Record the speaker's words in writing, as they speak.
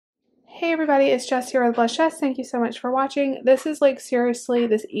Hey everybody, it's Jess here with Jess. Thank you so much for watching. This is like seriously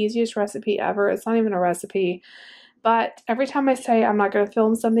the easiest recipe ever. It's not even a recipe, but every time I say I'm not going to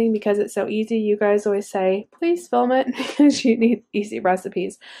film something because it's so easy, you guys always say, please film it because you need easy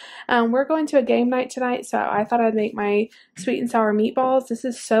recipes. We're going to a game night tonight, so I thought I'd make my sweet and sour meatballs. This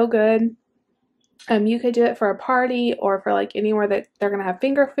is so good. You could do it for a party or for like anywhere that they're going to have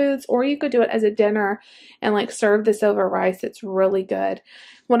finger foods, or you could do it as a dinner and like serve this over rice. It's really good.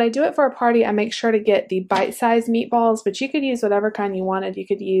 When I do it for a party, I make sure to get the bite-sized meatballs, but you could use whatever kind you wanted. You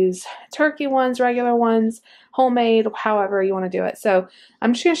could use turkey ones, regular ones, homemade, however you want to do it. So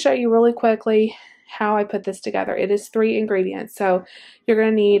I'm just going to show you really quickly how I put this together. It is 3 ingredients. So you're going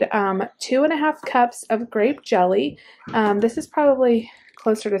to need 2.5 cups of grape jelly. This is probably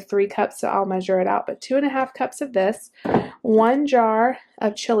closer to 3 cups, so I'll measure it out, but 2.5 cups of this, 1 jar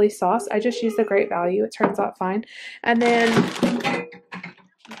of chili sauce. I just use the Great Value. It turns out fine. And then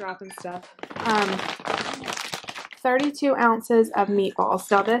I'm dropping stuff. 32 ounces of meatballs.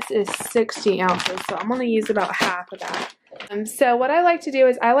 So this is 60 ounces, so I'm going to use about half of that. So what I like to do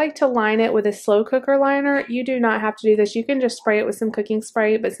is I like to line it with a slow cooker liner. You do not have to do this. You can just spray it with some cooking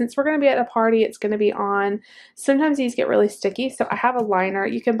spray, but since we're going to be at a party, it's going to be on. Sometimes these get really sticky, so I have a liner.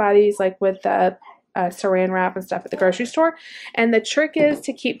 You can buy these like with the saran wrap and stuff at the grocery store. And the trick is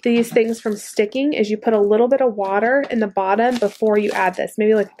to keep these things from sticking is you put a little bit of water in the bottom before you add this,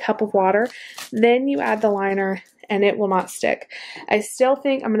 maybe like a cup of water. Then you add the liner and it will not stick. I still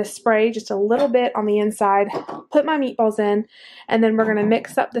think I'm going to spray just a little bit on the inside, put my meatballs in, and then we're going to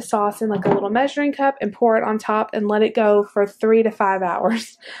mix up the sauce in like a little measuring cup and pour it on top and let it go for 3 to 5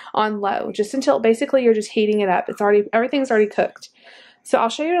 hours on low, just until basically you're just heating it up. Everything's already cooked. So I'll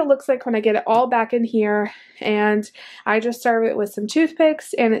show you what it looks like when I get it all back in here, and I just serve it with some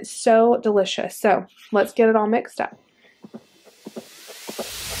toothpicks, and it's so delicious. So let's get it all mixed up.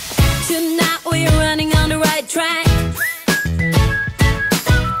 Tonight we're running on the right track.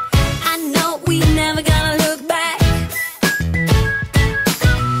 I know we never gonna look back.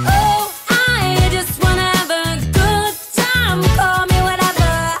 Oh, I just wanna have a good time. Call me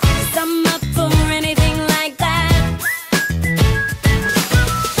whatever, 'cause I'm up for anything like that.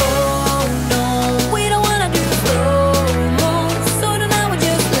 Oh no, we don't wanna do slow-mo, so tonight we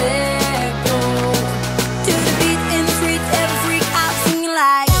just let go. To the beat in the streets, every freak out singing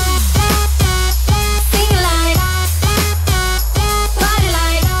like.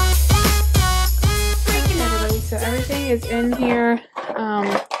 Is in here.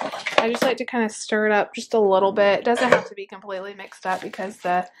 I just like to kind of stir it up just a little bit. It doesn't have to be completely mixed up because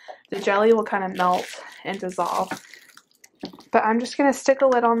the jelly will kind of melt and dissolve. But I'm just going to stick a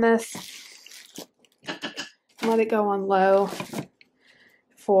lid on this and let it go on low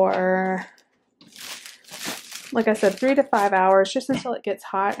for, like I said, 3 to 5 hours, just until it gets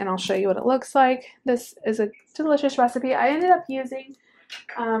hot, and I'll show you what it looks like. This is a delicious recipe. I ended up using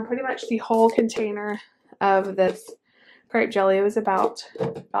pretty much the whole container of this grape jelly. It was about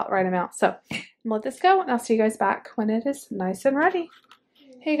right amount. So let this go, and I'll see you guys back when it is nice and ready.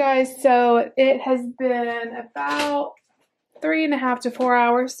 Hey guys, so it has been about 3.5 to 4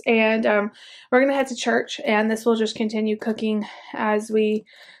 hours, and we're gonna head to church, and this will just continue cooking as we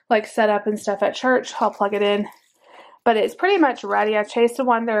like set up and stuff at church. I'll plug it in, but it's pretty much ready. I've tasted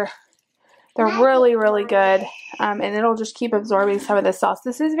one. They're really, really good, and it'll just keep absorbing some of the sauce.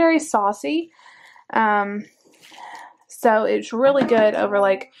 This is very saucy. So it's really good over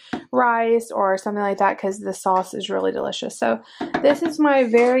like rice or something like that because the sauce is really delicious. So this is my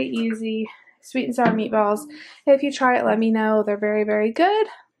very easy sweet and sour meatballs. If you try it, let me know. They're very, very good.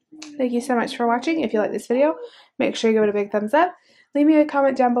 Thank you so much for watching. If you like this video, make sure you give it a big thumbs up. Leave me a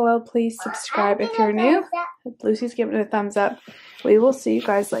comment down below. Please subscribe if you're new. Lucy's giving it a thumbs up. We will see you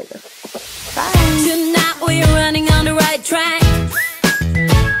guys later. Bye. Tonight we're running on the right track.